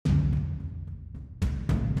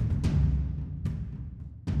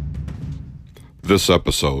This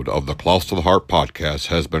episode of the Close to the Heart podcast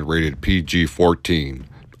has been rated PG-14.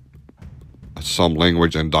 Some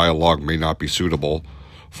language and dialogue may not be suitable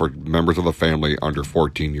for members of the family under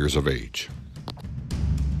 14 years of age.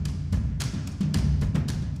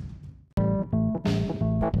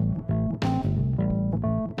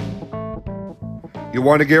 You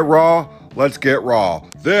want to get raw? Let's get raw.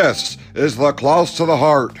 This is the Close to the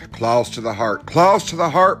Heart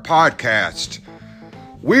podcast.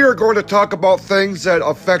 We are going to talk about things that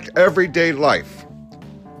affect everyday life.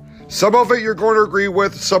 Some of it you're going to agree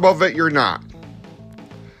with, some of it you're not.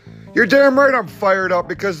 You're damn right I'm fired up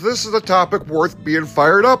because this is a topic worth being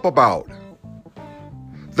fired up about.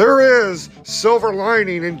 There is silver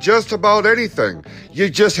lining in just about anything. You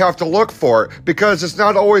just have to look for it because it's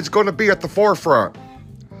not always going to be at the forefront.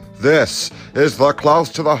 This is the Close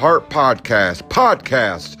to the Heart podcast.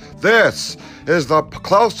 This is the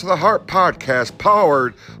Close to the Heart podcast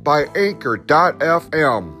powered by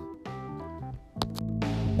Anchor.fm.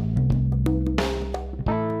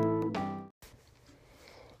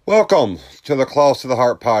 Welcome to the Close to the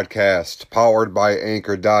Heart podcast powered by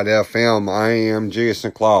Anchor.fm. I am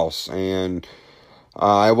Jason Klaus, and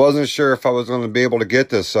I wasn't sure if I was going to be able to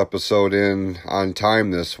get this episode in on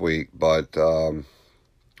time this week, but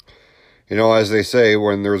as they say,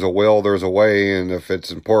 when there's a will, there's a way, and if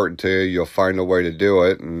it's important to you, you'll find a way to do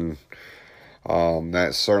it, and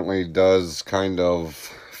that certainly does kind of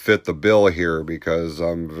fit the bill here, because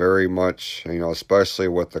I'm very much, especially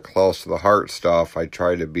with the Close to the Heart stuff, I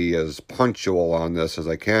try to be as punctual on this as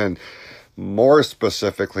I can, more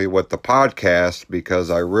specifically with the podcast,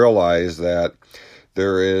 because I realize that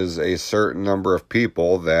there is a certain number of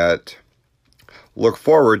people that look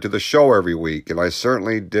forward to the show every week, and I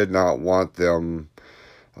certainly did not want them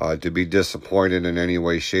to be disappointed in any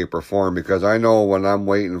way, shape, or form, because I know when I'm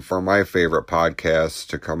waiting for my favorite podcasts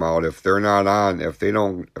to come out, if they're not on, if they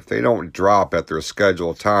don't drop at their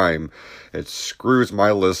scheduled time, it screws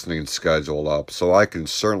my listening schedule up. So I can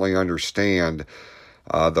certainly understand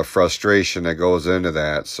the frustration that goes into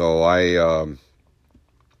that. So I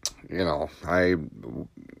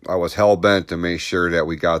was hell-bent to make sure that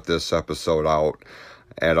we got this episode out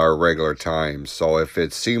at our regular time. So if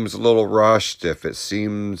it seems a little rushed, if it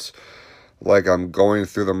seems like I'm going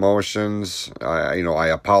through the motions, I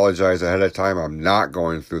apologize ahead of time. I'm not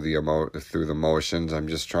going through the motions. I'm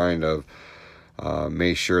just trying to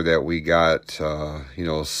make sure that we got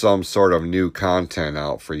some sort of new content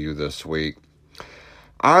out for you this week.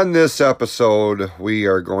 On this episode, we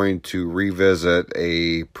are going to revisit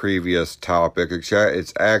a previous topic.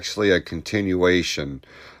 It's actually a continuation,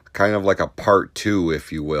 kind of like a part 2,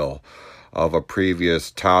 if you will, of a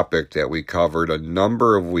previous topic that we covered a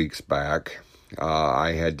number of weeks back.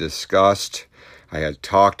 I had discussed, I had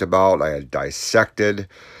talked about, I had dissected,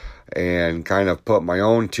 and kind of put my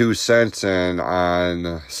own 2 cents in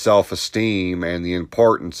on self-esteem and the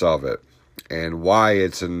importance of it, and why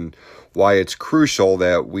it's crucial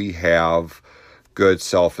that we have good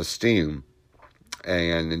self-esteem,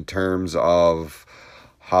 and in terms of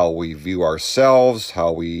how we view ourselves,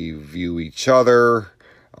 how we view each other,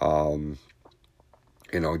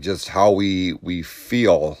 just how we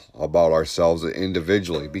feel about ourselves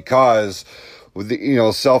individually. Because with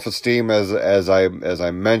the, self-esteem, as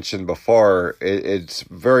I mentioned before, it's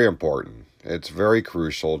very important. It's very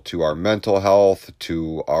crucial to our mental health,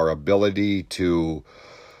 to our ability to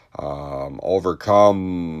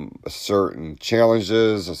overcome certain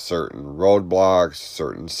challenges, certain roadblocks,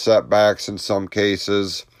 certain setbacks in some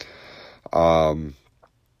cases. But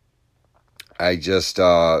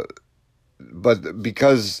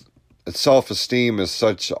because self-esteem is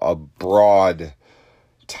such a broad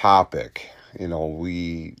topic,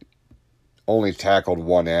 we only tackled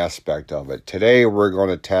one aspect of it. Today we're going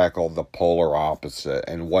to tackle the polar opposite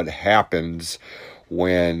and what happens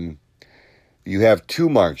when you have too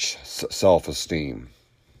much self-esteem.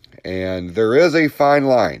 And there is a fine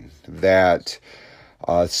line that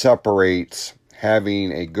separates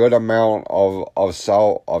having a good amount of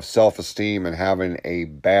self-esteem and having a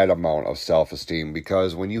bad amount of self-esteem.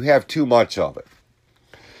 Because when you have too much of it,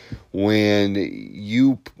 when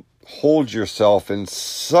you hold yourself in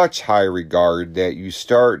such high regard that you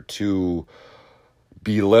start to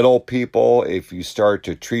belittle people, if you start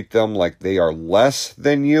to treat them like they are less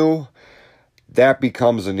than you, that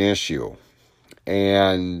becomes an issue.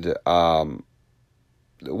 And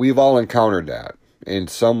we've all encountered that in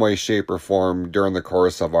some way, shape, or form during the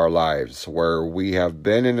course of our lives, where we have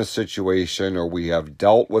been in a situation, or we have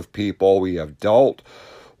dealt with people, we have dealt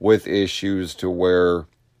with issues to where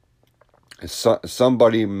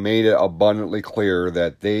somebody made it abundantly clear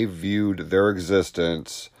that they viewed their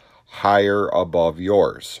existence higher above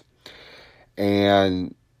yours.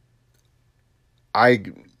 And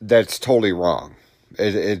that's totally wrong.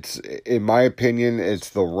 It's, in my opinion, it's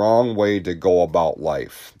the wrong way to go about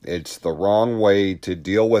life. It's the wrong way to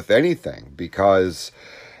deal with anything, because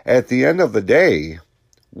at the end of the day,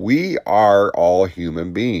 we are all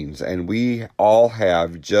human beings, and we all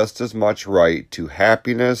have just as much right to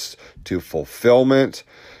happiness, to fulfillment,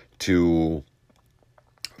 to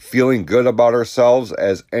feeling good about ourselves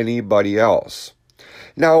as anybody else.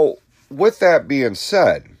 Now, with that being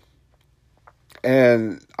said,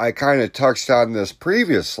 and I kind of touched on this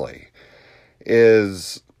previously,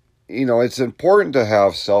 is, it's important to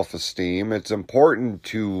have self-esteem. It's important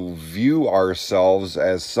to view ourselves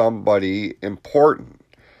as somebody important.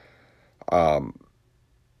 But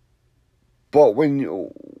when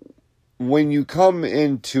you come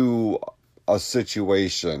into a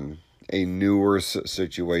situation, a newer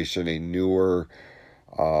situation, a newer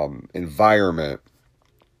environment,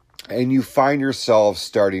 and you find yourself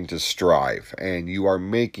starting to strive, and you are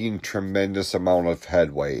making tremendous amount of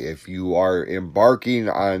headway, if you are embarking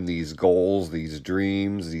on these goals, these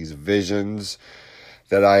dreams, these visions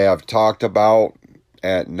that I have talked about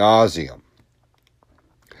ad nauseum,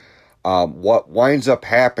 what winds up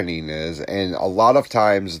happening is, and a lot of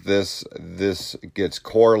times this gets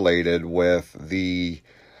correlated with the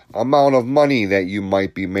amount of money that you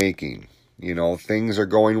might be making. Things are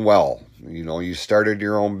going well. You started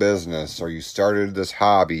your own business, or you started this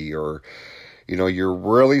hobby, or, you're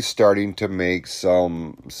really starting to make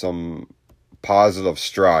some positive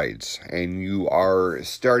strides, and you are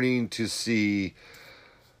starting to see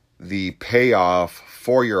the payoff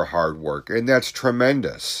for your hard work. And that's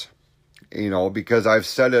tremendous, because I've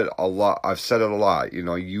said it a lot.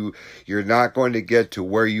 You're not going to get to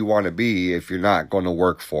where you want to be if you're not going to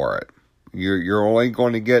work for it. You're only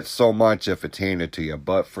going to get so much if it's handed to you.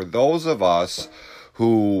 But for those of us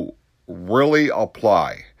who really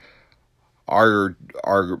apply our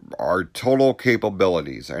total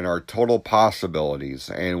capabilities and our total possibilities,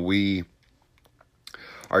 and we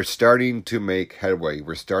are starting to make headway,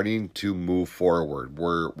 we're starting to move forward,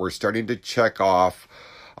 we're starting to check off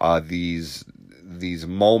these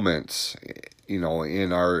moments, in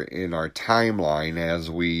our timeline, as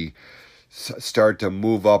we start to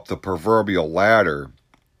move up the proverbial ladder.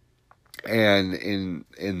 And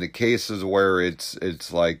in the cases where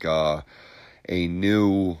it's like a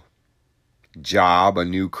new job, a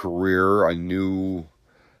new career, a new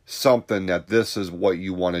something, that this is what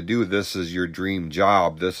you want to do, this is your dream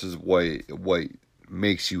job, this is what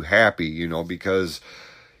makes you happy, because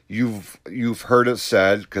you've heard it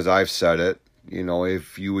said, because I've said it,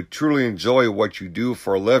 if you would truly enjoy what you do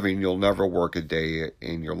for a living, you'll never work a day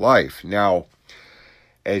in your life. Now,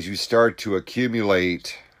 as you start to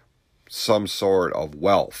accumulate some sort of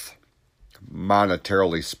wealth,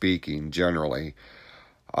 monetarily speaking, generally,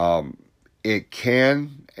 it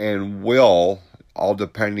can and will, all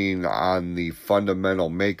depending on the fundamental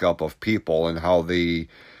makeup of people and how they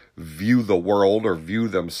view the world or view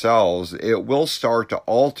themselves, it will start to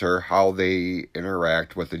alter how they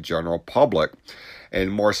interact with the general public.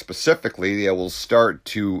 And more specifically, it will start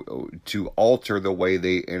to alter the way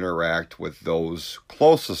they interact with those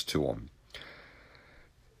closest to them.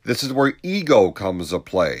 This is where ego comes to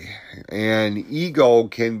play. And ego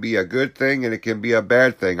can be a good thing and it can be a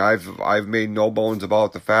bad thing. I've made no bones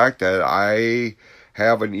about the fact that I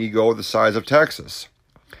have an ego the size of Texas.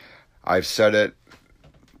 I've said it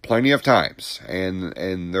plenty of times,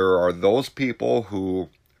 and there are those people who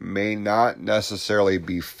may not necessarily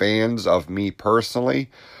be fans of me personally,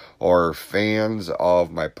 or fans of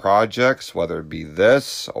my projects, whether it be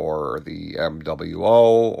this or the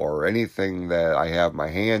MWO or anything that I have my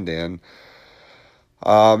hand in,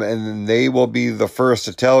 and they will be the first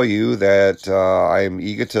to tell you that I am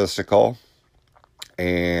egotistical,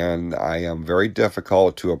 and I am very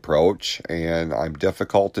difficult to approach, and I'm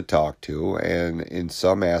difficult to talk to, and in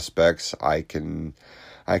some aspects I can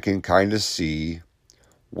kind of see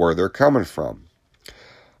where they're coming from.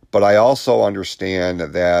 But I also understand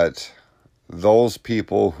that those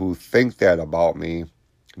people who think that about me,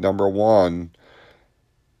 number one,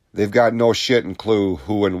 they've got no shit and clue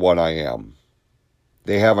who and what I am.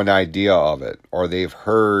 They have an idea of it, or they've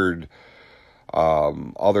heard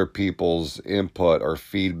other people's input or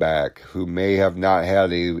feedback who may have not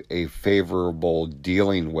had a favorable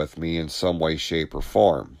dealing with me in some way, shape, or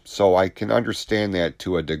form. So I can understand that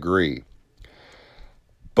to a degree.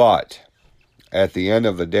 But at the end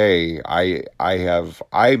of the day,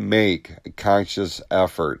 I make conscious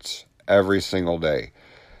efforts every single day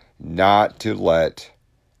not to let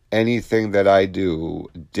anything that I do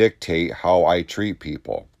dictate how I treat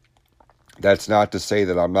people. That's not to say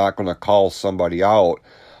that I'm not going to call somebody out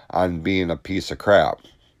on being a piece of crap,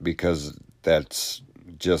 because that's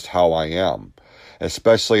just how I am.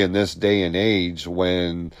 Especially in this day and age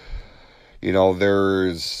when,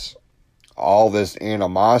 there's all this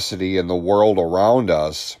animosity in the world around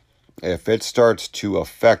us. If it starts to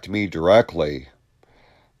affect me directly,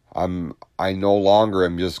 I no longer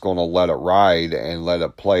am just going to let it ride and let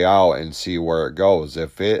it play out and see where it goes.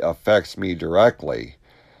 If it affects me directly,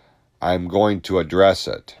 I'm going to address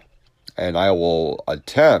it. And I will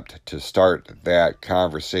attempt to start that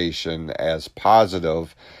conversation as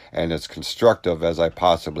positive and as constructive as I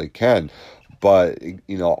possibly can. But,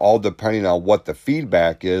 all depending on what the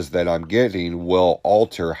feedback is that I'm getting will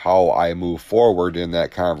alter how I move forward in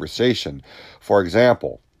that conversation. For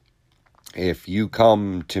example, if you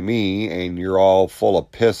come to me and you're all full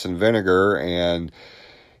of piss and vinegar and,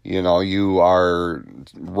 you are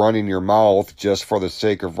running your mouth just for the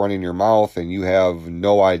sake of running your mouth and you have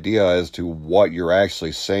no idea as to what you're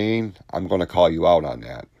actually saying, I'm going to call you out on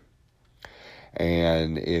that.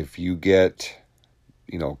 And if you get,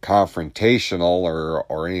 confrontational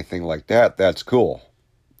or anything like that, that's cool.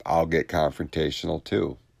 I'll get confrontational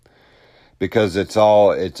too. Because it's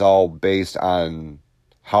all based on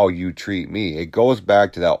how you treat me. It goes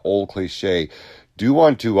back to that old cliche, do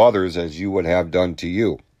unto others as you would have done to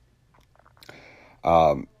you.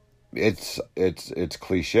 It's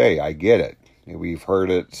cliche. I get it. We've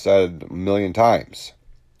heard it said a million times.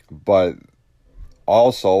 But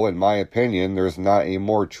also, in my opinion, there's not a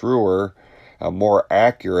more truer, a more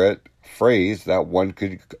accurate phrase that one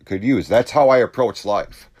could use. That's how I approach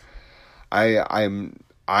life. I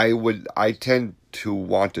tend to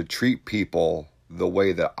want to treat people the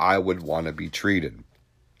way that I would want to be treated.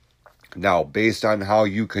 Now, based on how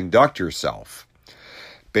you conduct yourself,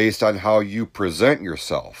 based on how you present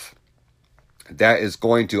yourself, that is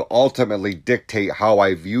going to ultimately dictate how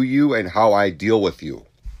I view you and how I deal with you.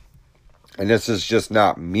 And this is just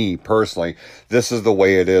not me personally. This is the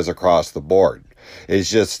way it is across the board. It's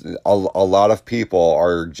just a lot of people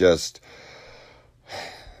are just,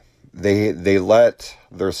 they let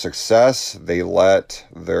their success, they let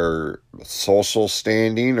their social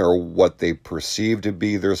standing or what they perceive to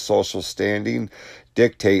be their social standing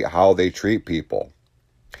dictate how they treat people.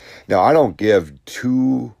 Now, I don't give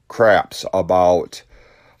two craps about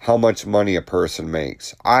how much money a person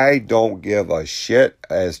makes. I don't give a shit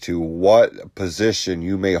as to what position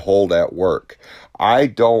you may hold at work. I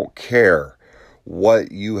don't care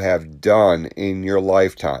what you have done in your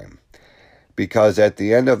lifetime. Because at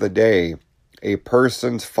the end of the day, a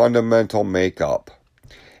person's fundamental makeup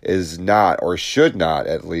is not, or should not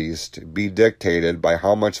at least, be dictated by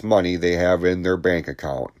how much money they have in their bank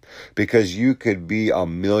account. Because you could be a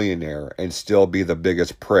millionaire and still be the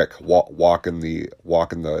biggest prick walking the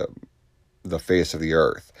face of the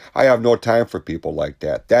earth. I have no time for people like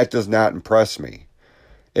that. That does not impress me.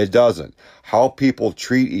 It doesn't. How people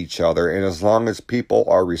treat each other, and as long as people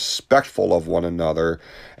are respectful of one another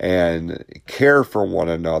and care for one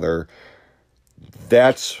another,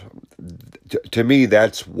 to me,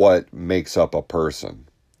 that's what makes up a person.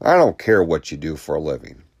 I don't care what you do for a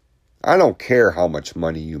living. I don't care how much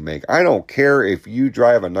money you make. I don't care if you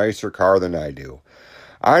drive a nicer car than I do.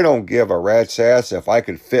 I don't give a rat's ass if I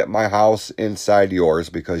could fit my house inside yours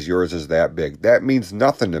because yours is that big. That means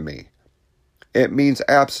nothing to me. It means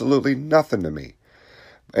absolutely nothing to me.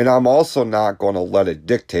 And I'm also not going to let it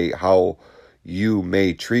dictate how you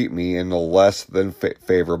may treat me in a less than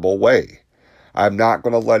favorable way. I'm not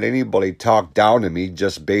going to let anybody talk down to me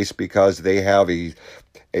just based because they have a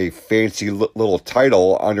fancy little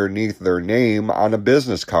title underneath their name on a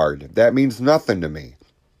business card. That means nothing to me.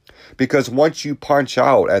 Because once you punch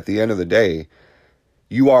out at the end of the day,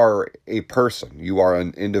 you are a person. You are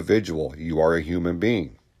an individual. You are a human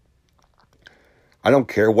being. I don't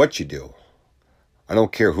care what you do. I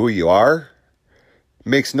don't care who you are. It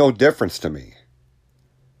makes no difference to me.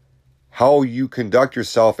 How you conduct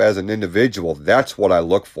yourself as an individual, that's what I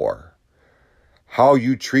look for. How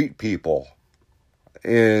you treat people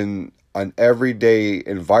in an everyday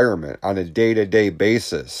environment, on a day-to-day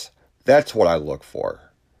basis, that's what I look for.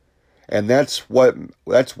 And that's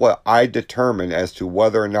what I determine as to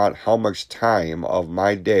whether or not how much time of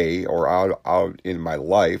my day or out in my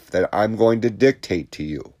life that I'm going to dictate to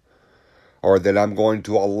you, or that I'm going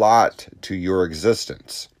to allot to your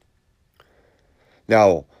existence.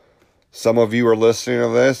 Now, some of you are listening to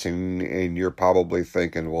this and you're probably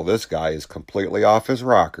thinking, well, this guy is completely off his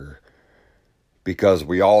rocker. Because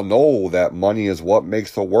we all know that money is what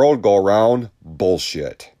makes the world go round.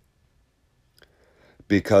 Bullshit.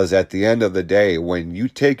 Because at the end of the day, when you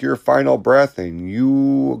take your final breath and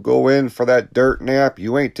you go in for that dirt nap,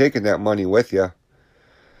 you ain't taking that money with you.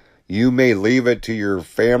 You may leave it to your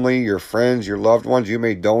family, your friends, your loved ones. You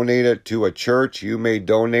may donate it to a church. You may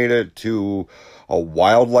donate it to a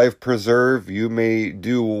wildlife preserve. You may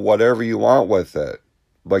do whatever you want with it,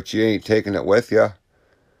 but you ain't taking it with you.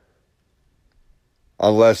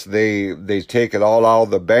 Unless they take it all out of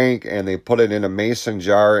the bank and they put it in a mason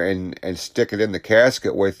jar and stick it in the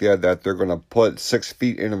casket with you that they're going to put 6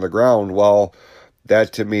 feet into the ground. Well,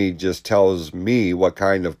 that to me just tells me what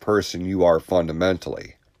kind of person you are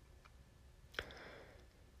fundamentally.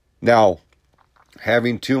 Now,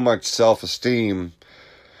 having too much self-esteem,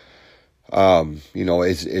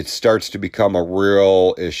 it starts to become a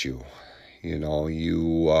real issue.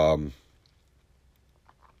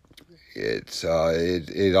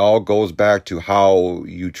 It all goes back to how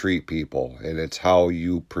you treat people, and it's how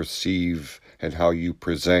you perceive and how you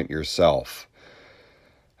present yourself.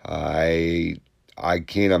 I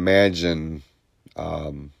can't imagine.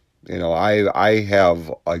 I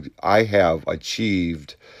have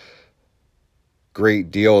achieved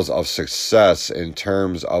great deals of success in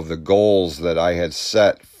terms of the goals that I had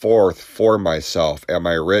set forth for myself. Am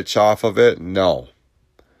I rich off of it? No,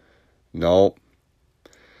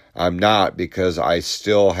 I'm not, because I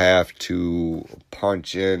still have to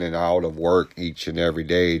punch in and out of work each and every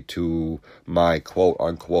day to my quote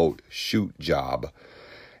unquote shoot job.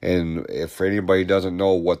 And if anybody doesn't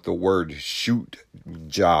know what the word shoot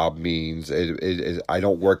job means, I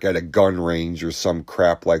don't work at a gun range or some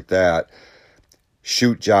crap like that.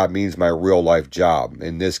 Shoot job means my real life job.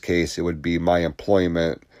 In this case, it would be my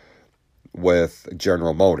employment with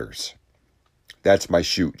General Motors. That's my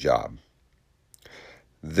shoot job.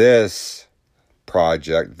 This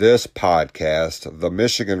project, this podcast, the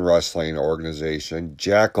Michigan Wrestling Organization,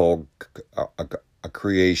 Jackal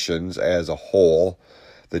Creations as a whole,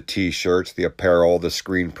 the t-shirts, the apparel, the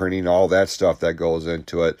screen printing, all that stuff that goes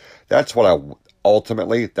into it. That's what I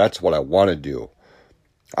want to do.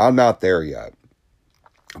 I'm not there yet.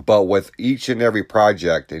 But with each and every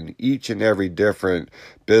project and each and every different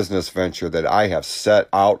business venture that I have set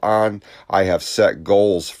out on, I have set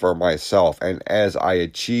goals for myself. And as I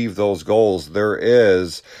achieve those goals, there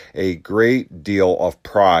is a great deal of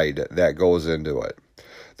pride that goes into it.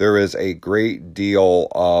 There is a great deal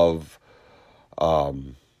of, for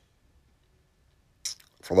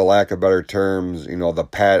the lack of better terms, the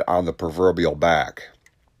pat on the proverbial back.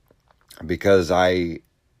 Because I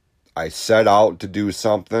set out to do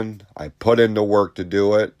something. I put in the work to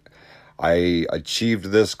do it. I achieved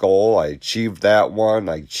this goal. I achieved that one.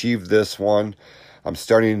 I achieved this one. I'm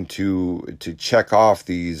starting to check off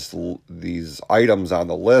these items on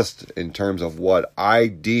the list in terms of what I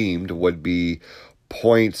deemed would be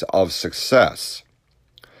points of success.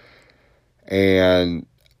 And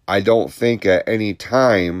I don't think at any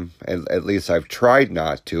time, at least I've tried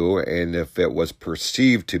not to, and if it was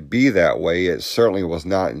perceived to be that way, it certainly was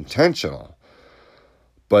not intentional.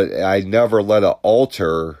 But I never let it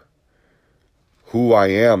alter who I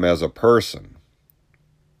am as a person.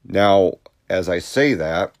 Now, as I say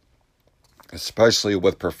that, especially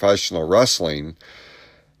with professional wrestling,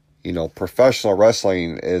 professional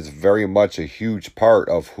wrestling is very much a huge part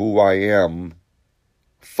of who I am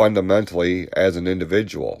fundamentally as an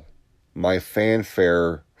individual. My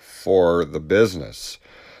fanfare for the business,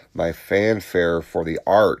 my fanfare for the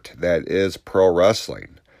art that is pro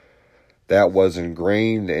wrestling, that was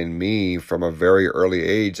ingrained in me from a very early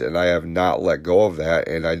age, and I have not let go of that,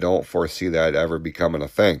 and I don't foresee that ever becoming a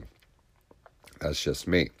thing. That's just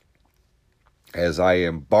me. As I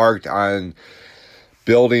embarked on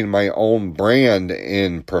building my own brand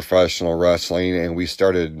in professional wrestling, and we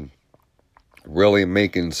started really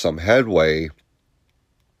making some headway,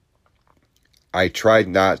 I tried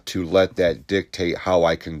not to let that dictate how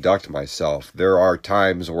I conduct myself. There are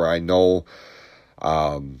times where I know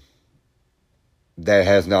that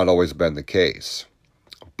has not always been the case.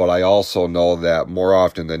 But I also know that more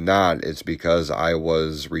often than not, it's because I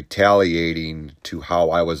was retaliating to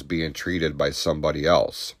how I was being treated by somebody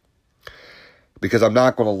else. Because I'm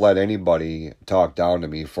not going to let anybody talk down to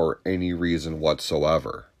me for any reason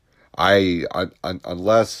whatsoever.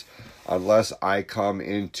 Unless I come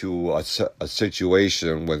into a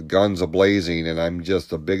situation with guns a-blazing and I'm just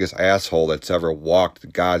the biggest asshole that's ever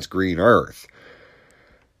walked God's green earth,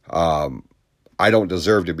 I don't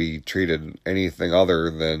deserve to be treated anything other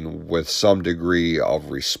than with some degree of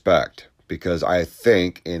respect, because I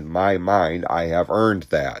think in my mind I have earned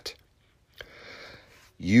that.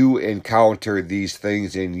 You encounter these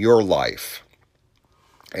things in your life.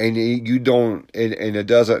 And you don't, and it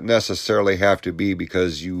doesn't necessarily have to be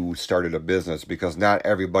because you started a business, because not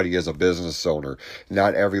everybody is a business owner.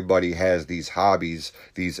 Not everybody has these hobbies,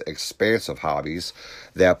 these expansive hobbies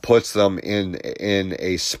that puts them in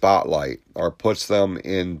a spotlight, or puts them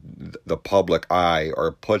in the public eye,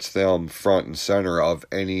 or puts them front and center of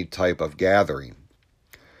any type of gathering.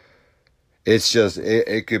 It's just,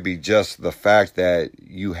 it could be just the fact that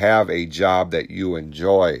you have a job that you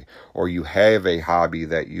enjoy, or you have a hobby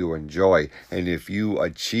that you enjoy. And if you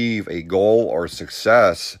achieve a goal or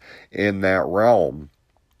success in that realm,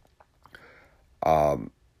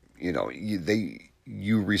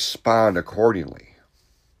 you respond accordingly.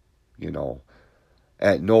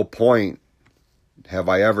 At no point have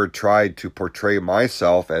I ever tried to portray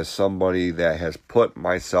myself as somebody that has put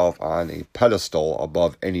myself on a pedestal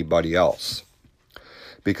above anybody else,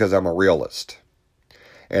 because I'm a realist.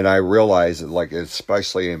 And I realize that, like,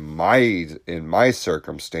 especially in my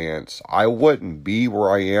circumstance, I wouldn't be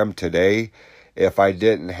where I am today if I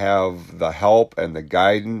didn't have the help and the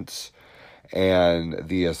guidance and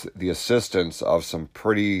the assistance of some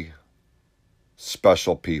pretty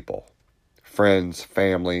special people. Friends,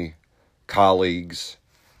 family, colleagues,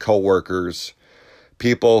 co-workers,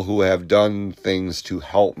 people who have done things to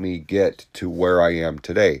help me get to where I am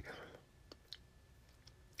today.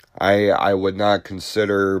 I would not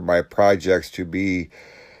consider my projects to be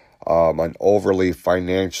an overly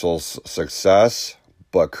financial success,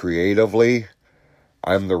 but creatively,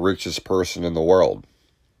 I'm the richest person in the world,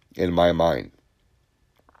 in my mind.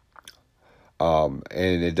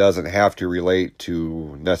 And it doesn't have to relate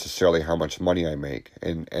to necessarily how much money I make.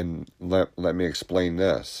 And let me explain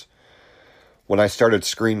this. When I started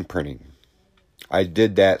screen printing, I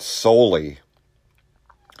did that solely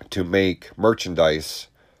to make merchandise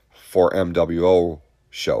for MWO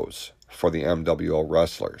shows, for the MWO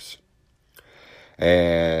wrestlers.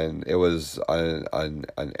 And it was an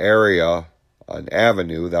area, an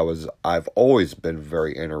avenue that I've always been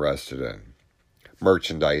very interested in.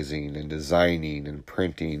 Merchandising and designing and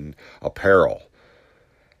printing apparel.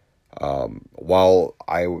 While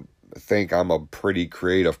I think I'm a pretty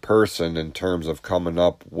creative person in terms of coming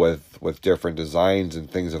up with different designs and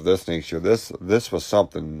things of this nature, this was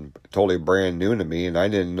something totally brand new to me, and I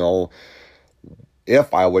didn't know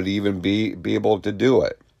if I would even be able to do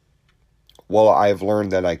it. Well, I've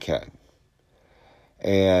learned that I can.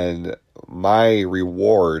 And my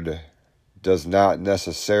reward does not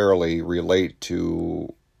necessarily relate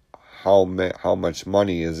to how much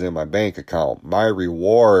money is in my bank account. My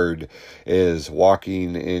reward is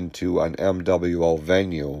walking into an MWO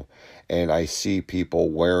venue and I see people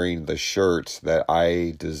wearing the shirts that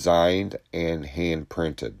I designed and hand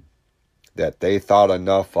printed, that they thought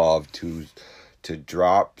enough of to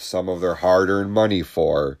drop some of their hard-earned money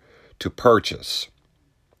to purchase.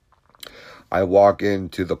 I walk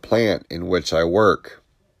into the plant in which I work,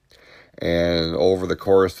 and over the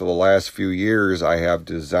course of the last few years, I have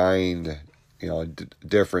designed,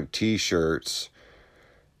 different T-shirts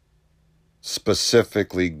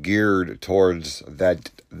specifically geared towards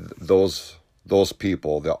those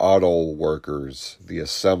people, the auto workers, the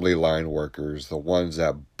assembly line workers, the ones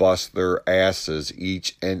that bust their asses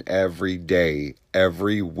each and every day,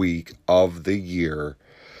 every week of the year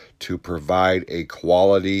to provide a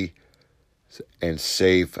quality and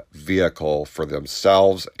safe vehicle for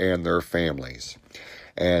themselves and their families.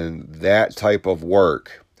 And that type of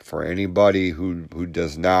work, for anybody who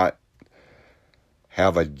does not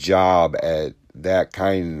have a job at that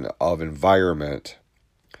kind of environment,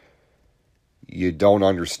 you don't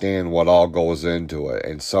understand what all goes into it.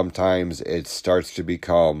 And sometimes it starts to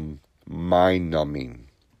become mind-numbing.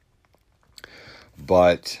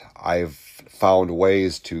 But I've found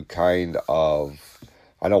ways to kind of,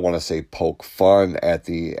 I don't want to say poke fun at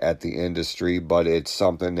the industry, but it's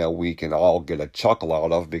something that we can all get a chuckle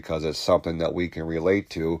out of because it's something that we can relate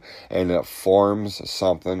to, and it forms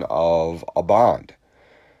something of a bond.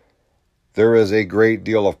 There is a great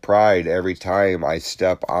deal of pride every time I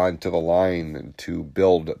step onto the line to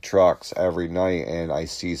build trucks every night and I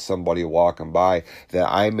see somebody walking by that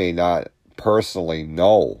I may not personally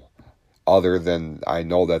know, other than I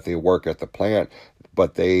know that they work at the plant,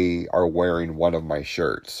 but they are wearing one of my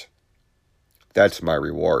shirts. That's my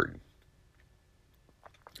reward.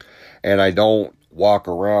 And I don't walk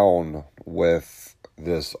around with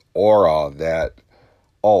this aura that,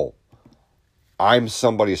 oh, I'm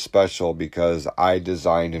somebody special because I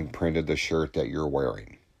designed and printed the shirt that you're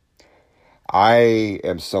wearing. I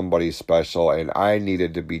am somebody special and I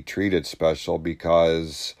needed to be treated special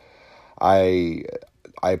because I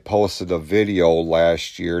I posted a video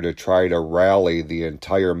last year to try to rally the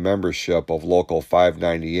entire membership of Local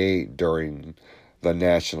 598 during the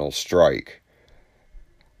national strike.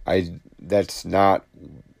 That's not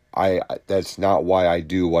why I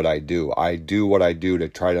do what I do. I do what I do to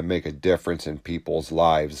try to make a difference in people's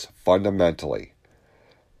lives fundamentally.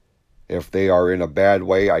 If they are in a bad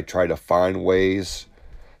way, I try to find ways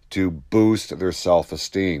to boost their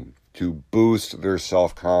self-esteem, to boost their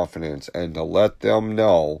self-confidence, and to let them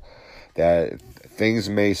know that things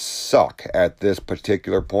may suck at this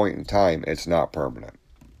particular point in time. It's not permanent.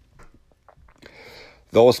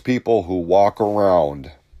 Those people who walk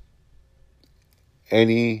around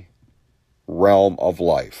any realm of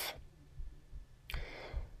life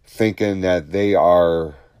thinking that they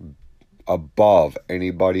are above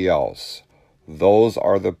anybody else, those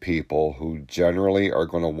are the people who generally are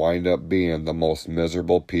going to wind up being the most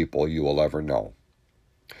miserable people you will ever know.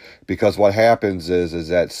 Because what happens is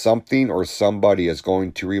that something or somebody is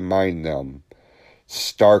going to remind them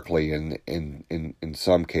starkly in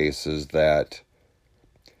some cases that,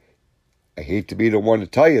 I hate to be the one to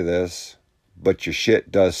tell you this, but your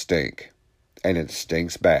shit does stink. And it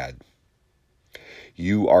stinks bad.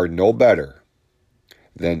 You are no better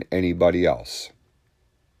than anybody else.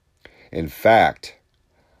 In fact,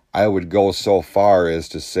 I would go so far as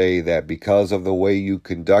to say that because of the way you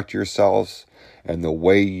conduct yourselves and the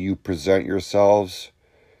way you present yourselves,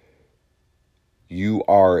 you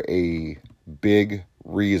are a big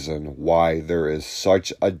reason why there is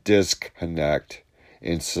such a disconnect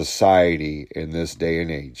in society in this day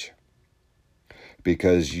and age.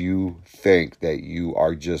 Because you think that you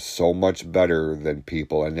are just so much better than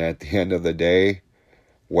people, and at the end of the day,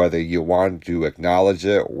 whether you want to acknowledge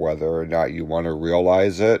it, whether or not you want to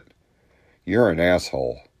realize it, you're an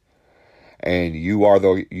asshole. And you are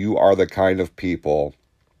the kind of people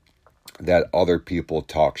that other people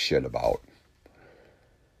talk shit about.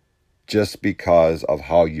 Just because of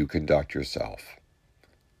how you conduct yourself.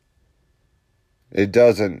 It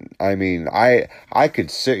doesn't, I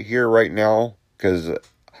could sit here right now, because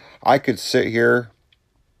I could sit here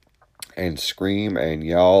and scream and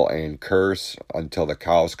yell and curse until the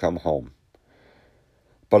cows come home.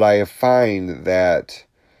 But I find that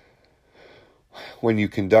when you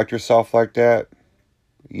conduct yourself like that,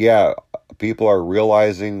 yeah, people are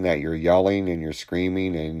realizing that you're yelling and you're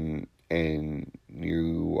screaming and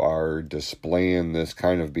you are displaying this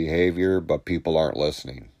kind of behavior, but people aren't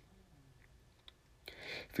listening.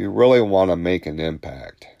 If you really want to make an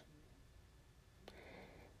impact,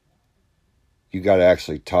 you got to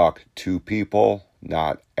actually talk to people,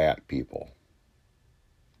 not at people.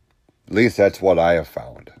 At least that's what I have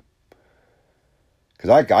found. Because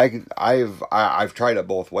I've tried it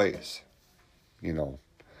both ways. You know,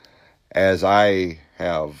 as I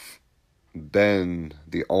have been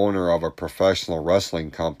the owner of a professional wrestling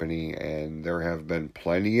company, and there have been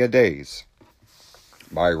plenty of days,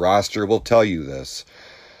 my roster will tell you this,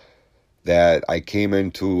 that I came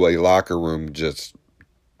into a locker room just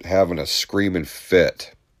having a screaming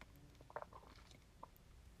fit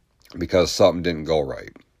because something didn't go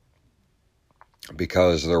right.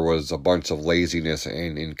 Because there was a bunch of laziness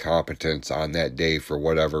and incompetence on that day for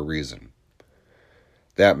whatever reason.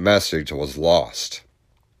 That message was lost.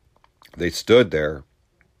 They stood there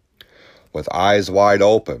with eyes wide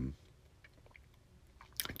open,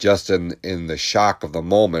 just in the shock of the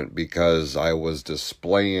moment, because I was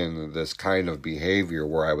displaying this kind of behavior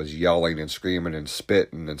where I was yelling and screaming and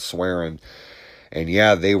spitting and swearing. And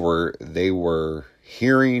yeah, they were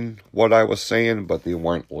hearing what I was saying, but they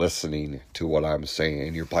weren't listening to what I'm saying.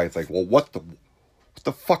 And you're probably like, well, what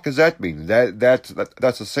the fuck does that mean? That's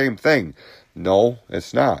the same thing. No,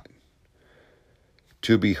 it's not.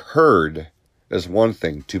 To be heard is one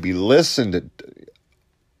thing. To be listened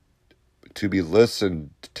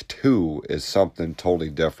to is something totally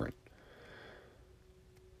different.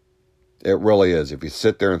 It really is. If you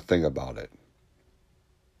sit there and think about it,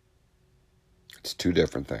 it's two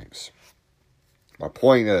different things. My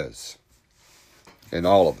point is, in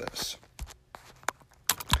all of this,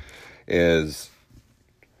 is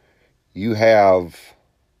you have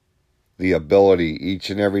the ability each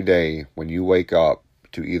and every day when you wake up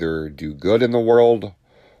to either do good in the world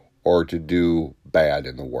or to do bad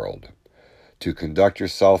in the world. To conduct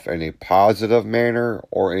yourself in a positive manner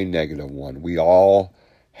or a negative one. We all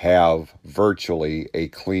have virtually a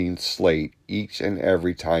clean slate each and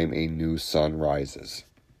every time a new sun rises.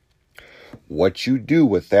 What you do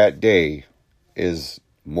with that day is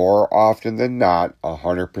more often than not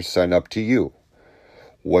 100% up to you.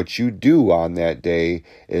 What you do on that day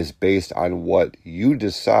is based on what you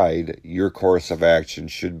decide your course of action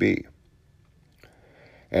should be.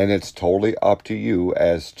 And it's totally up to you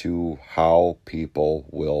as to how people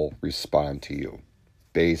will respond to you,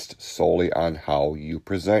 based solely on how you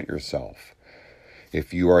present yourself.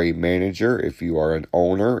 If you are a manager, if you are an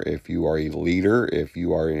owner, if you are a leader, if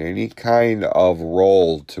you are in any kind of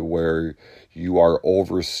role to where you are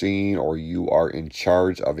overseeing or you are in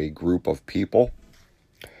charge of a group of people,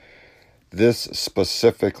 this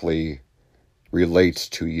specifically relates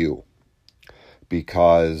to you,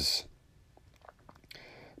 because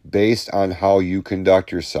based on how you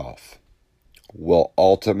conduct yourself will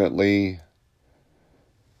ultimately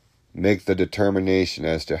make the determination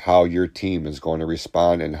as to how your team is going to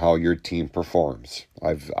respond and how your team performs.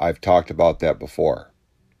 I've talked about that before.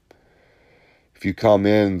 If you come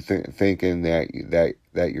in thinking that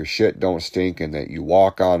your shit don't stink and that you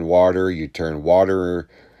walk on water, you turn water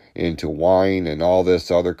into wine and all this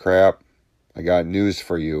other crap, I got news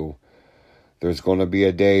for you. There's going to be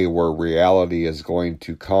a day where reality is going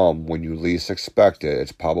to come when you least expect it.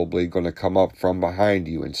 It's probably going to come up from behind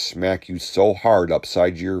you and smack you so hard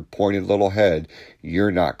upside your pointed little head,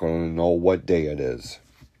 you're not going to know what day it is.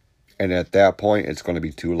 And at that point, it's going to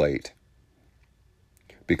be too late.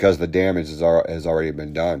 Because the damage has already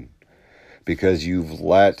been done. Because you've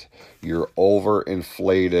let your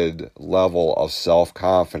overinflated level of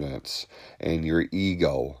self-confidence and your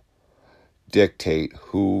ego dictate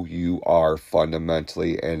who you are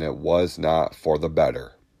fundamentally, and it was not for the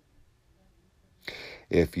better.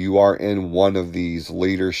 If you are in one of these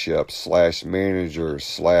leadership / manager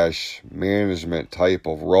 / management type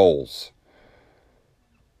of roles,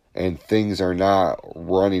 and things are not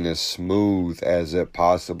running as smooth as it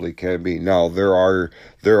possibly can be. Now, there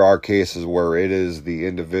are cases where it is the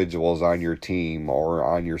individuals on your team or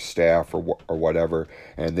on your staff or whatever,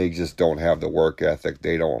 and they just don't have the work ethic.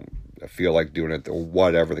 They don't feel like doing it, or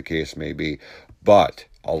whatever the case may be. But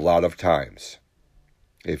a lot of times,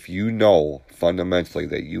 if you know fundamentally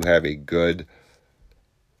that you have a good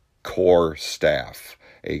core staff,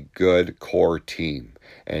 a good core team,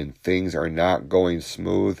 and things are not going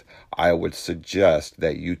smooth, I would suggest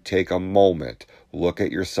that you take a moment, look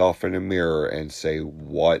at yourself in the mirror and say,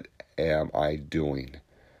 what am I doing?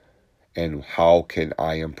 And how can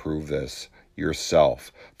I improve this?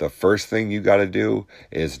 Yourself. The first thing you got to do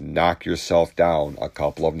is knock yourself down a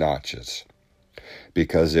couple of notches.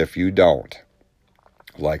 Because if you don't,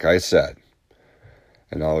 like I said,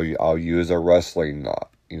 and I'll use a wrestling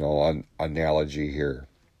analogy here.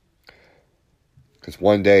 Because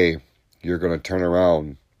one day you're going to turn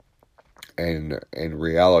around and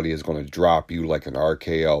reality is going to drop you like an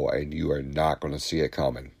RKO, and you are not going to see it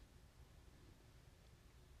coming.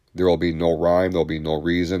 There will be no rhyme, there'll be no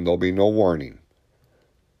reason, there'll be no warning.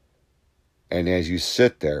 And as you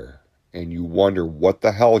sit there and you wonder what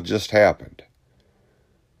the hell just happened,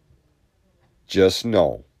 just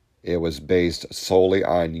know it was based solely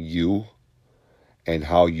on you and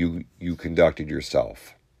how you conducted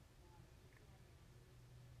yourself.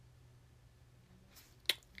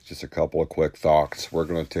 Just a couple of quick thoughts. We're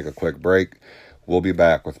going to take a quick break. We'll be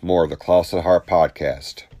back with more of the Close to the Heart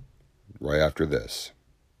podcast right after this.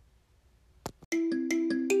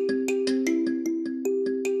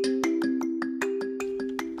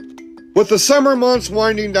 With the summer months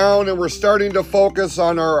winding down and we're starting to focus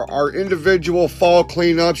on our individual fall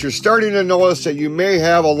cleanups, you're starting to notice that you may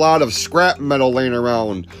have a lot of scrap metal laying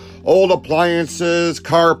around. Old appliances,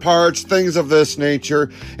 car parts, things of this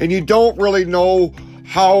nature, and you don't really know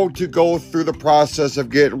how to go through the process of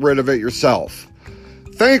getting rid of it yourself.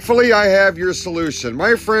 Thankfully, I have your solution.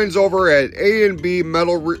 My friends over at A&B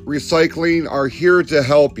Metal Recycling are here to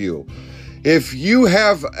help you. If you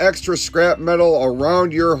have extra scrap metal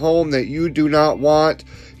around your home that you do not want,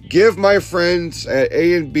 give my friends at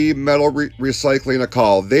A&B Metal Recycling a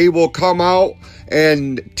call. They will come out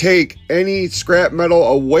and take any scrap metal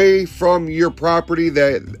away from your property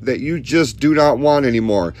that you just do not want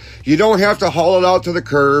anymore. You don't have to haul it out to the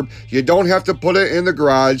curb. You don't have to put it in the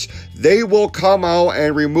garage. They will come out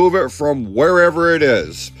and remove it from wherever it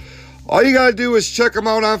is. All you gotta do is check them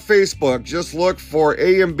out on Facebook. Just look for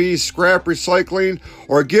A&B Scrap Recycling,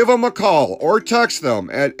 or give them a call or text them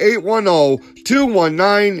at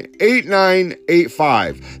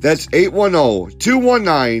 810-219-8985. That's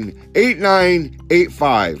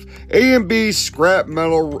 810-219-8985. A&B Scrap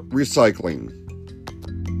Metal Recycling.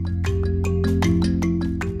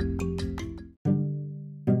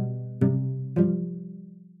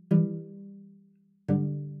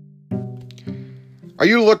 Are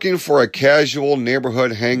you looking for a casual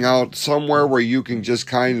neighborhood hangout, somewhere where you can just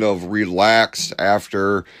kind of relax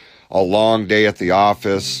after a long day at the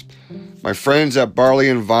office? My friends at Barley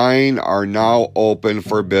and Vine are now open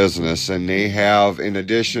for business, and they have, in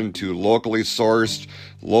addition to locally sourced,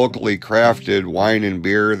 locally crafted wine and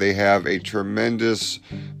beer, they have a tremendous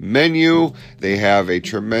menu. They have a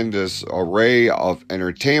tremendous array of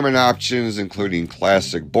entertainment options, including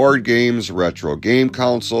classic board games, retro game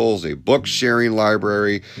consoles, a book sharing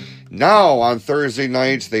library. Now, on Thursday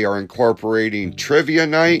nights, they are incorporating trivia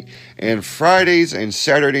night, and Fridays and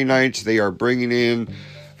Saturday nights, they are bringing in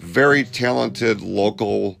very talented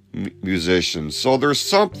local musicians. So there's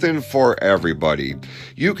something for everybody.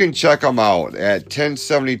 You can check them out at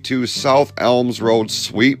 1072 South Elms Road,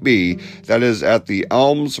 Suite B. That is at the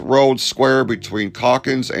Elms Road Square between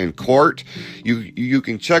Calkins and Court. You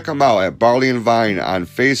can check them out at Barley and Vine on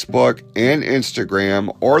Facebook and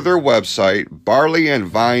Instagram, or their website,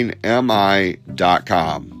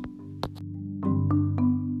 barleyandvinemi.com.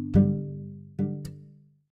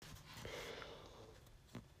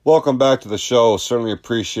 Welcome back to the show. Certainly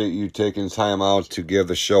appreciate you taking time out to give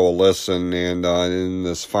the show a listen. And in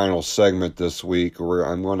this final segment this week,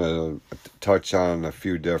 I'm going to touch on a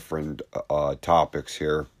few different topics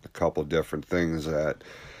here, a couple different things that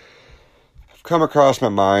have come across my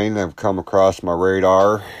mind, have come across my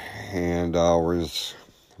radar, and I'm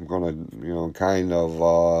going to, kind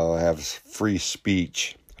of have free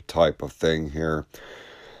speech type of thing here.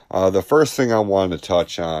 The first thing I want to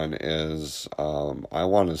touch on is I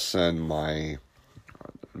want to send my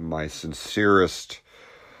sincerest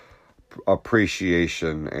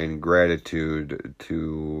appreciation and gratitude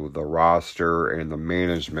to the roster and the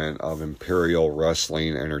management of Imperial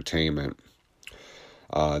Wrestling Entertainment.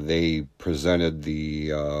 They presented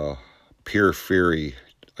the Pure Fury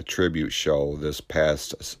tribute show this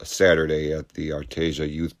past Saturday at the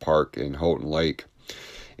Artesia Youth Park in Houghton Lake,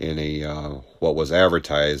 in a what was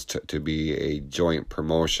advertised to be a joint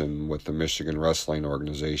promotion with the Michigan Wrestling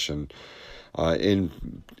Organization, in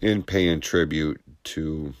paying tribute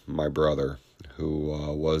to my brother, who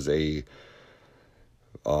was a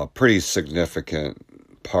pretty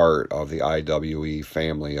significant part of the IWE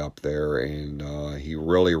family up there, and he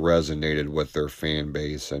really resonated with their fan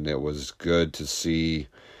base, and it was good to see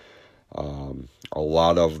a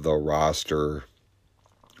lot of the roster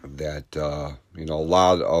that, a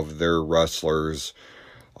lot of their wrestlers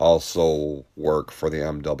also work for the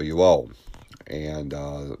MWO. And,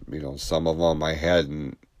 some of them I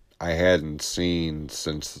hadn't seen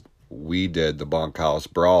since we did the Bunkhouse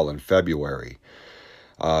Brawl in February.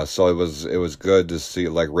 So it was good to see,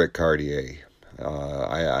 like Rick Cartier.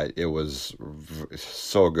 It was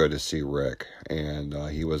so good to see Rick, and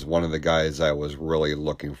he was one of the guys I was really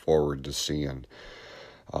looking forward to seeing.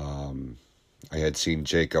 I had seen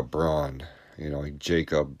Jacob Braun, and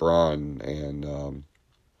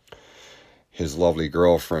his lovely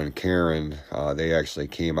girlfriend, Karen. They actually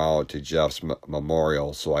came out to Jeff's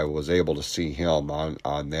memorial, so I was able to see him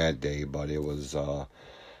on that day, but it was, it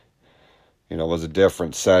was a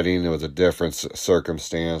different setting. It was a different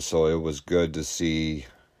circumstance, so it was good to see,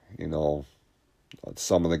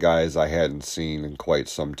 some of the guys I hadn't seen in quite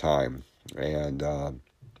some time. And,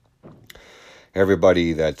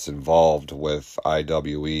 everybody that's involved with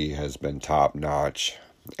IWE has been top notch,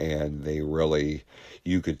 and they really,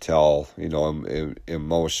 you could tell,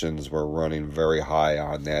 emotions were running very high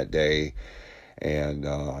on that day, and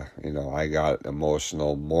I got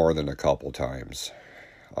emotional more than a couple times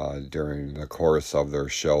during the course of their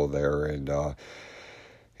show there, and it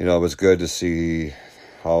was good to see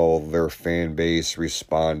how their fan base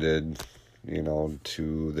responded,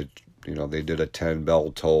 to the. They did a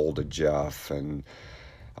 10-bell toll to Jeff, and,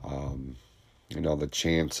 the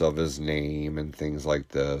chants of his name and things like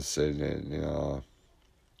this. And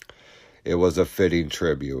it was a fitting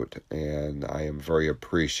tribute, and I am very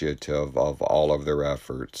appreciative of all of their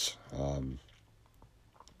efforts. A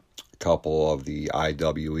couple of the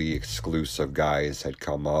IWE exclusive guys had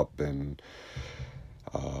come up, and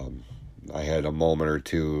I had a moment or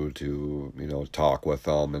two to, talk with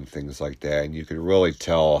them and things like that. And you could really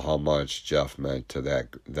tell how much Jeff meant to that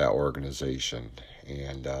organization.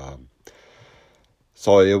 And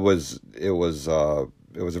so it was a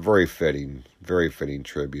very fitting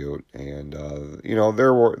tribute. And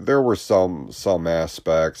there were some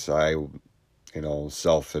aspects I,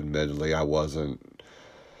 self-admittedly, I wasn't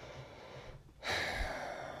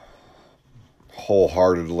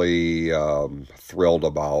wholeheartedly thrilled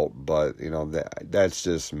about, but that's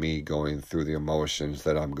just me going through the emotions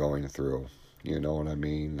that I'm going through, you know what I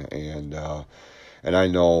mean? And I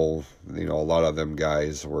know, a lot of them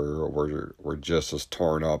guys were just as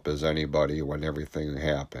torn up as anybody when everything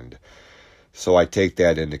happened. So I take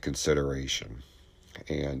that into consideration.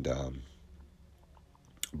 And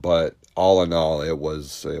But all in all, it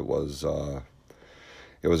was a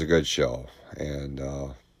good show, and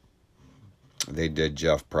they did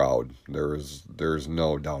Jeff proud. There's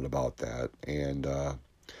no doubt about that. And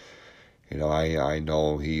I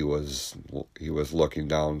know he was looking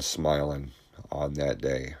down, smiling on that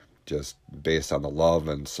day, just based on the love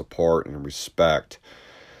and support and respect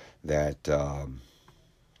that the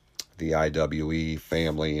IWE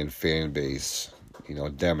family and fan base,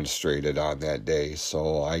 demonstrated on that day.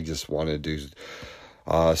 So I just wanted to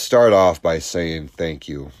start off by saying thank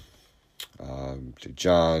you to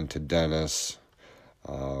John, to Dennis,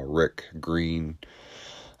 Rick Green,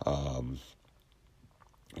 and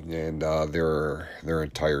their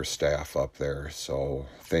entire staff up there. So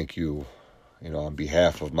thank you. On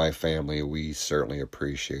behalf of my family, we certainly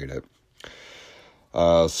appreciate it.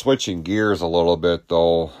 Switching gears a little bit,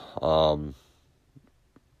 though,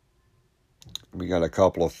 we got a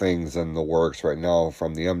couple of things in the works right now.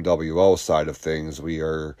 From the MWO side of things, we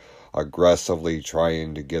are aggressively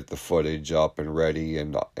trying to get the footage up and ready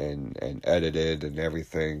and edited and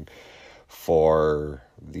everything for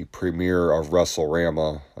the premiere of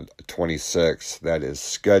WrestleRama 26 that is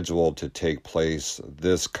scheduled to take place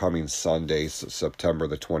this coming Sunday, September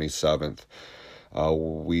the 27th.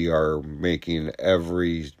 We are making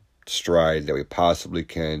every stride that we possibly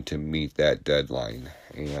can to meet that deadline.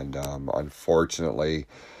 And unfortunately,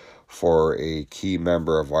 for a key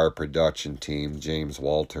member of our production team, James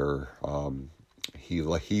Walter,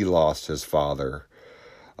 he lost his father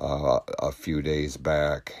a few days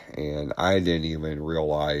back, and I didn't even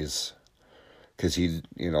realize, because he's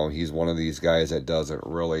one of these guys that doesn't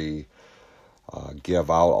really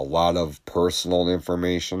give out a lot of personal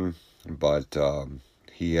information, but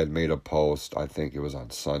he had made a post, I think it was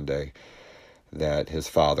on Sunday, that his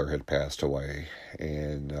father had passed away.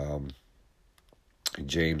 And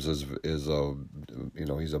James is a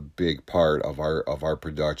he's a big part of our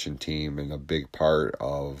production team, and a big part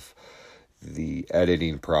of the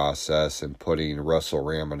editing process and putting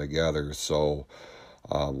WrestleRama together. So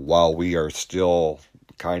while we are still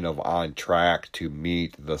kind of on track to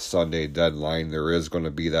meet the Sunday deadline, there is going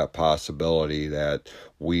to be that possibility that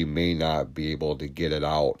we may not be able to get it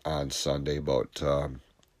out on Sunday, but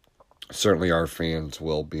certainly our fans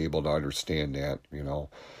will be able to understand that.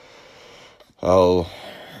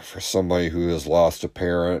 For somebody who has lost a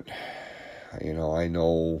parent, I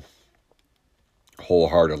know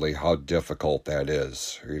wholeheartedly how difficult that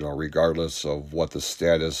is, regardless of what the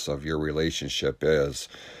status of your relationship is.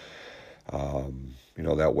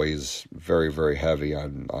 That weighs very, very heavy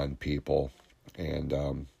on people.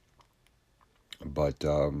 And but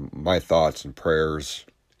my thoughts and prayers,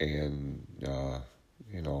 and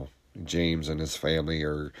James and his family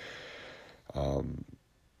are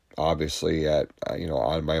obviously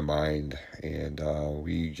on my mind, and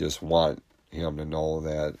we just want him to know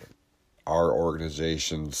that our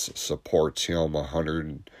organization supports him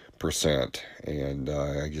 100%, and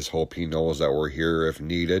I just hope he knows that we're here if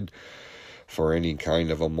needed for any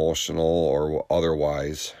kind of emotional or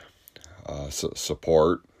otherwise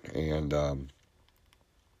support. And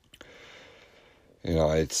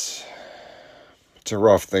it's a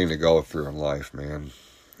rough thing to go through in life, man.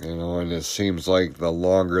 And it seems like the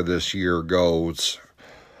longer this year goes,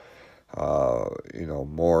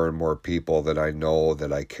 more and more people that I know,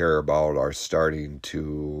 that I care about, are starting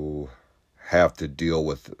to have to deal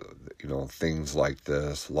with, things like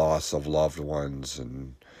this, loss of loved ones,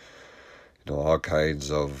 and, all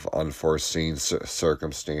kinds of unforeseen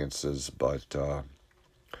circumstances. But,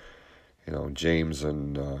 James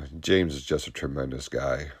is just a tremendous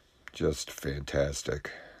guy, just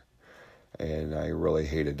fantastic. And I really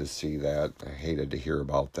hated to see that. I hated to hear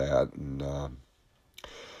about that. And,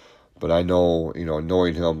 but I know,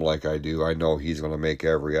 knowing him like I do, I know he's going to make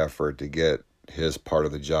every effort to get his part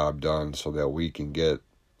of the job done, so that we can get,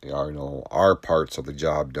 our parts of the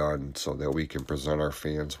job done, so that we can present our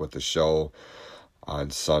fans with the show on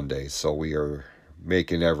Sunday. So we are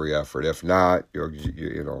making every effort. If not,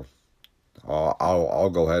 I'll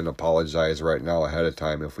go ahead and apologize right now ahead of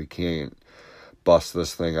time. If we can't bust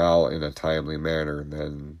this thing out in a timely manner,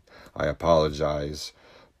 then I apologize.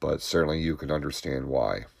 But certainly you can understand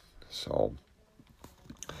why. So,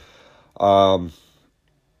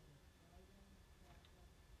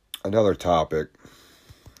 another topic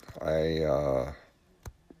I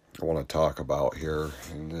want to talk about here,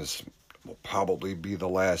 and this will probably be the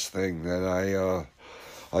last thing that I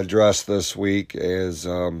address this week, is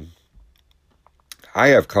I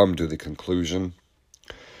have come to the conclusion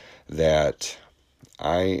that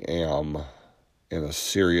I am in a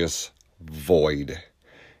serious void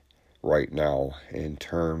right now in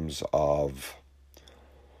terms of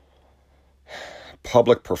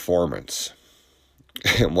public performance.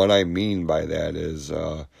 And what I mean by that is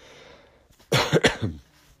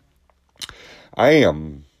I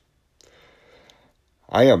am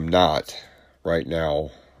not right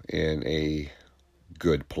now in a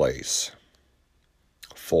good place.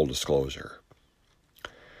 Full disclosure.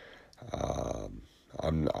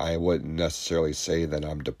 I wouldn't necessarily say that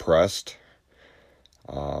I'm depressed,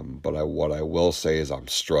 but what I will say is I'm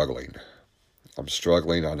struggling. I'm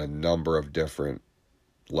struggling on a number of different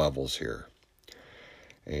levels here.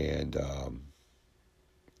 And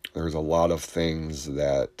there's a lot of things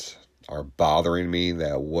that are bothering me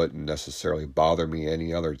that wouldn't necessarily bother me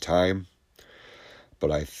any other time.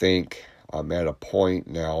 But I think I'm at a point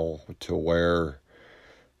now to where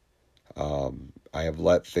I have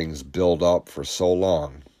let things build up for so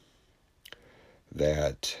long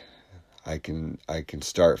that I can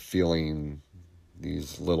start feeling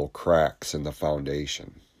these little cracks in the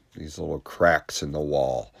foundation, these little cracks in the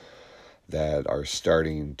wall that are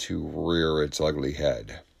starting to rear its ugly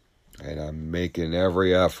head. And I'm making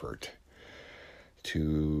every effort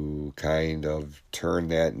to kind of turn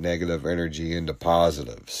that negative energy into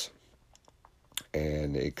positives.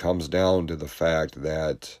 And it comes down to the fact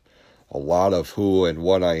that a lot of who and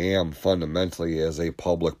what I am fundamentally is a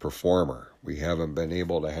public performer. We haven't been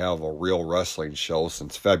able to have a real wrestling show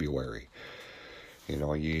since February. You know,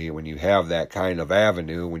 when you have that kind of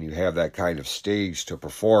avenue, when you have that kind of stage to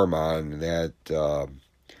perform on, that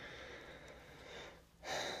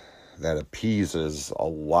appeases a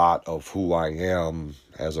lot of who I am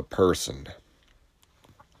as a person.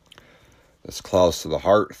 This close to the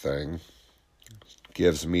heart thing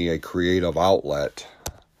gives me a creative outlet.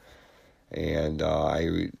 And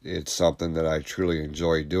it's something that I truly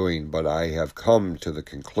enjoy doing, but I have come to the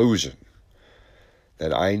conclusion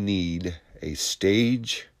that I need a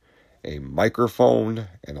stage, a microphone,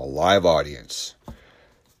 and a live audience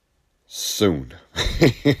soon.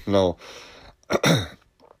 You know,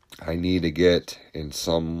 I need to get in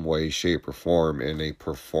some way, shape, or form in a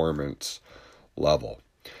performance level.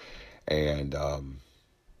 And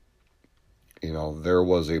you know, there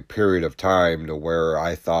was a period of time to where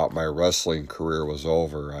I thought my wrestling career was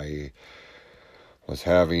over. I was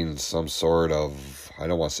having some sort of, I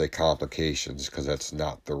don't want to say complications because that's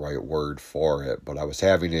not the right word for it, but I was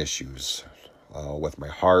having issues with my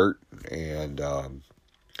heart, and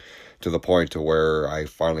to the point to where I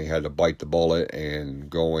finally had to bite the bullet and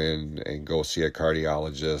go in and go see a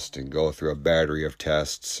cardiologist and go through a battery of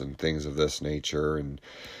tests and things of this nature. And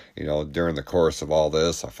you know, during the course of all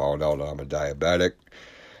this, I found out I'm a diabetic,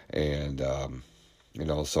 and you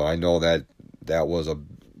know, so I know that was a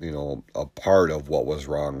part of what was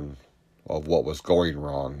wrong, of what was going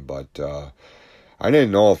wrong. But I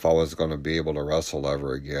didn't know if I was going to be able to wrestle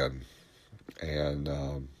ever again. And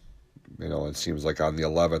you know, it seems like on the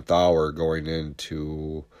 11th hour, going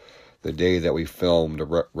into the day that we filmed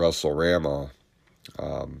WrestleRama,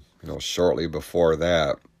 you know, shortly before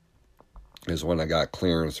that, is when I got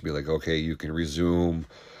clearance to be like, okay, you can resume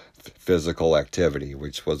physical activity,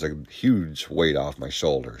 which was a huge weight off my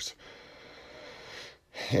shoulders.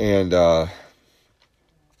 And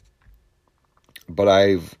but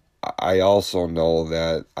I also know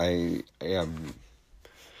that I am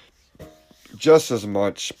just as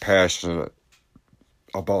much passionate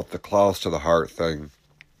about the close to the heart thing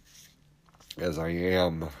as I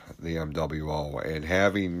am the MWO. And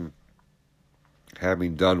having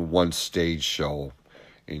done one stage show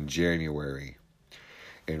in January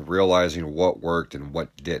and realizing what worked and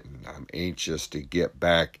what didn't, I'm anxious to get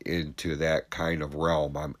back into that kind of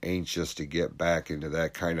realm. I'm anxious to get back into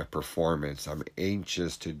that kind of performance. I'm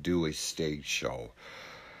anxious to do a stage show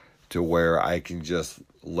to where I can just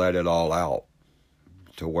let it all out,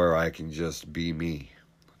 to where I can just be me,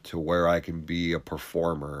 to where I can be a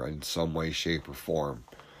performer in some way, shape, or form,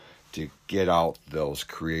 to get out those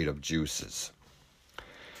creative juices.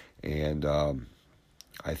 And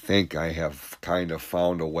I think I have kind of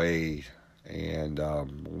found a way, and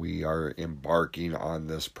we are embarking on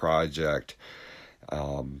this project.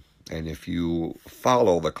 And if you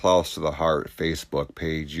follow the Close to the Heart Facebook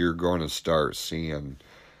page, you're going to start seeing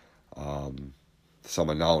some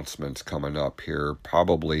announcements coming up here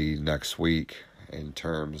probably next week in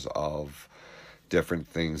terms of different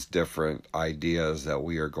things, different ideas that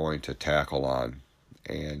we are going to tackle on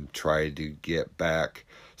and try to get back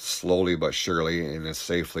slowly but surely and as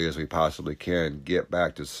safely as we possibly can, get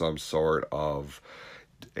back to some sort of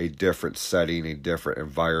a different setting, a different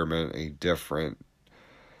environment, a different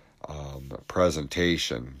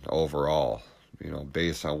presentation overall.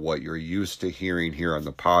 based on what you're used to hearing here on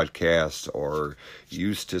the podcast or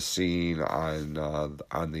used to seeing on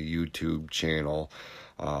the YouTube channel.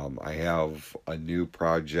 I have a new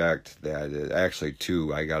project that is actually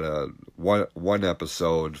two. I got one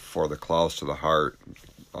episode for the Close to the Heart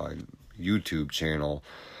YouTube channel.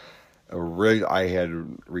 I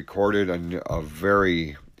had recorded a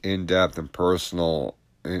very in-depth and personal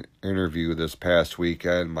interview this past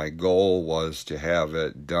weekend. My goal was to have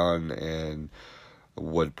it done and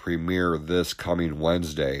would premiere this coming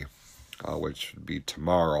Wednesday, which would be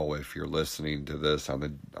tomorrow if you're listening to this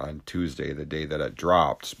on Tuesday, the day that it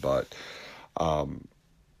drops. But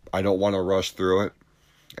I don't want to rush through it,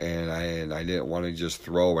 and I didn't want to just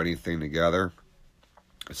throw anything together.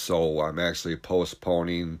 So I'm actually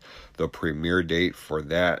postponing the premiere date for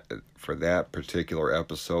that particular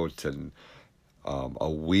episode to a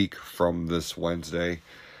week from this Wednesday,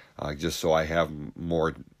 just so I have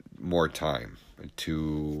more time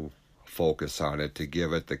to focus on it, to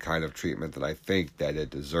give it the kind of treatment that I think that it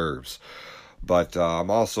deserves. But I'm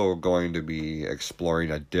also going to be exploring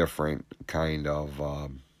a different kind of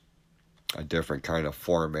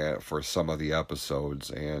format for some of the episodes,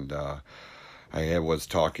 and I was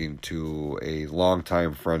talking to a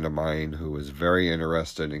longtime friend of mine who was very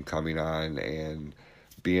interested in coming on and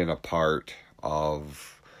being a part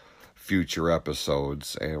of future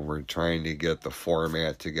episodes, and we're trying to get the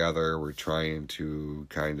format together. We're trying to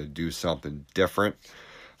kind of do something different,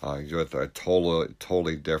 with a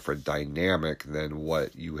totally different dynamic than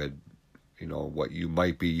what you had, what you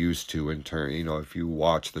might be used to in turn, if you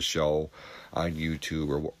watch the show on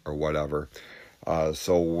YouTube or whatever.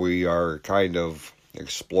 So we are kind of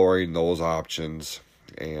exploring those options,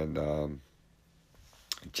 and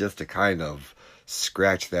just to kind of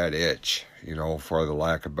scratch that itch, for the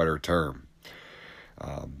lack of a better term.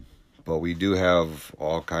 But we do have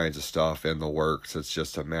all kinds of stuff in the works. It's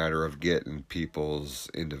just a matter of getting people's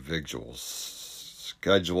individual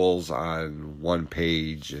schedules on one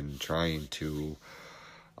page and trying to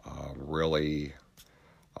really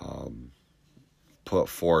put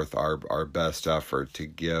forth our best effort to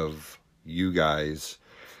give you guys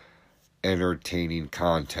entertaining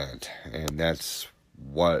content, and that's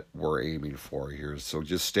what we're aiming for here. So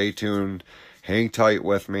just stay tuned, hang tight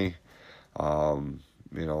with me. I'm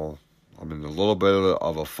in a little bit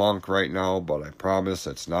of a funk right now, but I promise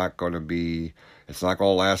it's not going to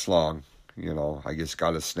last long. I just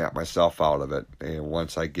got to snap myself out of it, and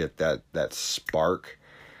once I get that spark,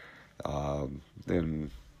 then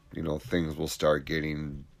things will start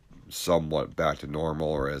getting somewhat back to normal,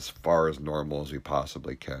 or as far as normal as we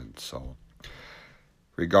possibly can. So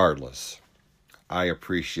regardless, I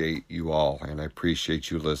appreciate you all, and I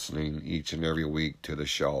appreciate you listening each and every week to the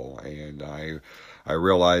show. And I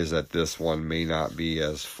realize that this one may not be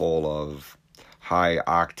as full of high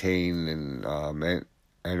octane and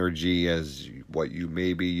energy as what you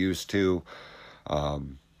may be used to,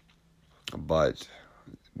 but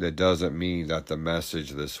that doesn't mean that the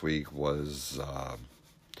message this week was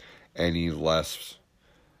any less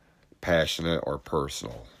passionate or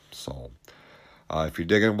personal. So if you're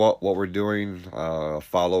digging what we're doing,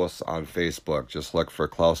 follow us on Facebook. Just look for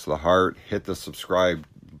Close to the Heart. Hit the subscribe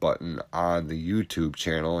button on the YouTube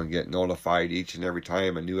channel and get notified each and every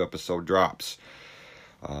time a new episode drops.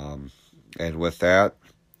 And with that,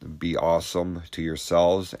 be awesome to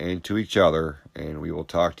yourselves and to each other. And we will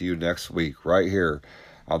talk to you next week right here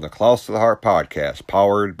on the Close to the Heart podcast,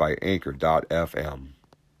 powered by Anchor.fm.